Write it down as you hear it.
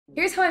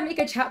Here's how I make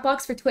a chat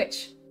box for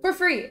Twitch for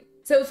free.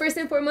 So first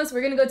and foremost,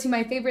 we're gonna go to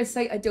my favorite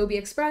site, Adobe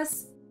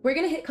Express. We're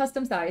gonna hit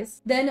custom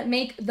size, then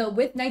make the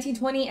width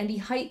 1920 and the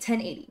height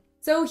 1080.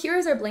 So here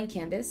is our blank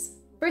canvas.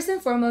 First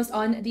and foremost,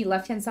 on the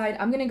left-hand side,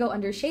 I'm gonna go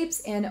under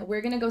shapes and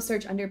we're gonna go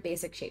search under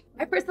basic shape.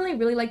 I personally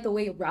really like the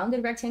way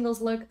rounded rectangles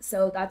look,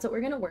 so that's what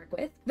we're gonna work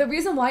with. The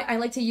reason why I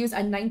like to use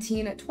a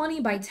 1920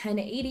 by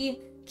 1080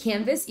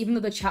 canvas, even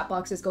though the chat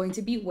box is going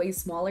to be way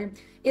smaller,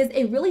 is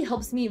it really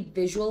helps me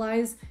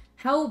visualize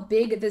how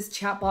big this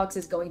chat box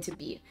is going to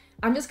be.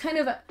 I'm just kind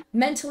of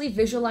mentally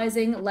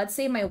visualizing, let's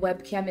say my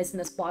webcam is in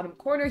this bottom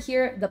corner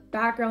here, the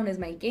background is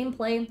my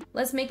gameplay.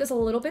 Let's make this a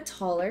little bit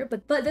taller,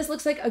 but this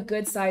looks like a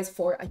good size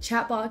for a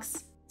chat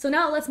box. So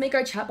now let's make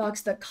our chat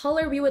box the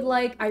color we would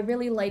like. I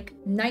really like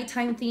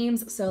nighttime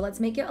themes, so let's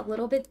make it a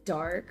little bit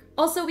dark.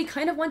 Also, we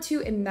kind of want to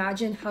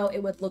imagine how it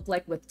would look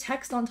like with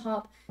text on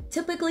top.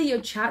 Typically,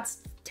 your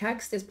chat's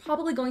text is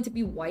probably going to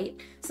be white,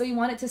 so you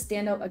want it to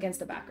stand out against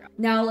the background.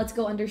 Now let's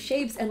go under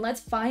shapes and let's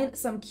find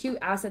some cute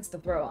assets to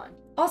throw on.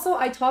 Also,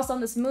 I tossed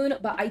on this moon,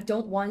 but I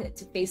don't want it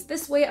to face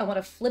this way. I want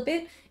to flip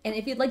it. And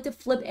if you'd like to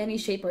flip any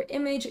shape or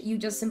image, you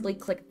just simply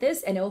click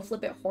this and it will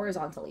flip it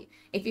horizontally.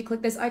 If you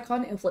click this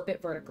icon, it'll flip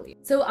it vertically.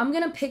 So I'm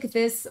going to pick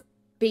this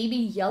baby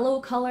yellow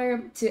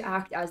color to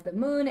act as the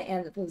moon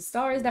and the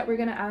stars that we're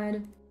going to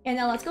add. And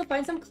now let's go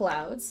find some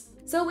clouds.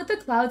 So with the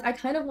clouds, I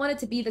kind of want it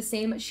to be the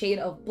same shade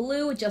of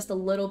blue, just a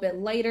little bit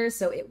lighter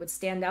so it would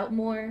stand out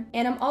more.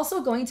 And I'm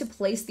also going to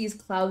place these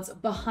clouds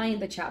behind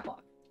the chat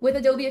box. With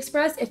Adobe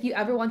Express, if you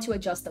ever want to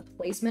adjust the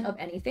placement of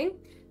anything,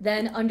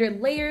 then under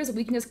layers,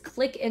 we can just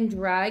click and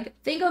drag.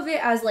 Think of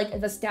it as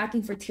like the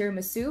stacking for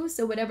tiramisu.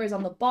 So whatever is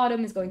on the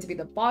bottom is going to be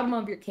the bottom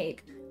of your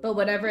cake, but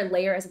whatever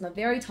layer is on the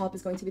very top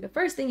is going to be the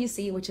first thing you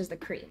see, which is the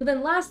cream. But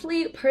then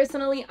lastly,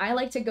 personally, I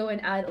like to go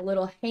and add a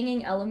little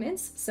hanging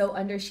elements. So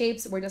under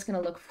shapes, we're just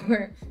gonna look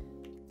for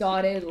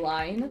dotted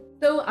line.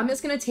 So I'm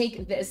just gonna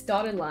take this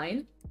dotted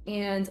line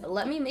and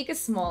let me make it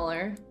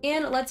smaller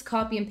and let's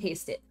copy and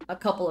paste it a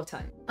couple of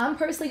times. I'm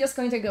personally just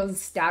going to go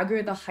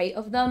stagger the height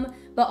of them,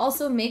 but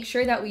also make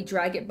sure that we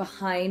drag it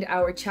behind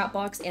our chat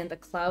box and the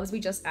clouds we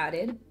just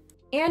added.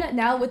 And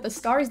now with the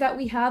stars that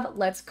we have,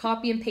 let's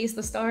copy and paste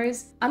the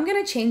stars. I'm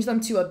gonna change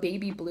them to a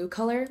baby blue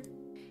color,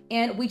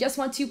 and we just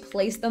want to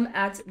place them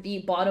at the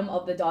bottom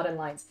of the dotted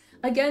lines.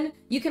 Again,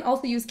 you can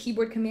also use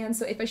keyboard commands,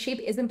 so if a shape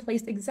isn't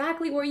placed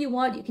exactly where you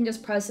want, you can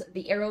just press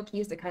the arrow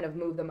keys to kind of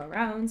move them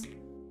around.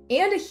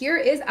 And here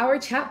is our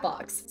chat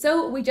box.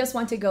 So we just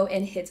want to go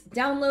and hit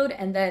download,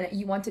 and then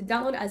you want to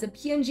download as a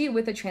PNG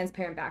with a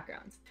transparent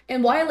background.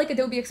 And why I like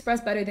Adobe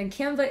Express better than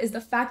Canva is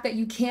the fact that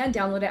you can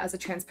download it as a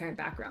transparent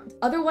background.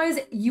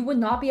 Otherwise, you would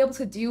not be able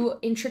to do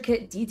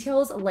intricate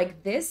details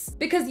like this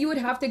because you would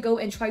have to go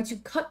and try to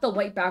cut the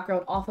white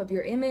background off of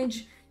your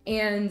image,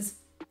 and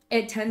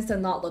it tends to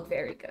not look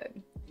very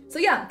good. So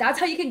yeah, that's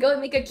how you can go and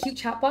make a cute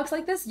chat box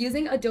like this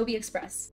using Adobe Express.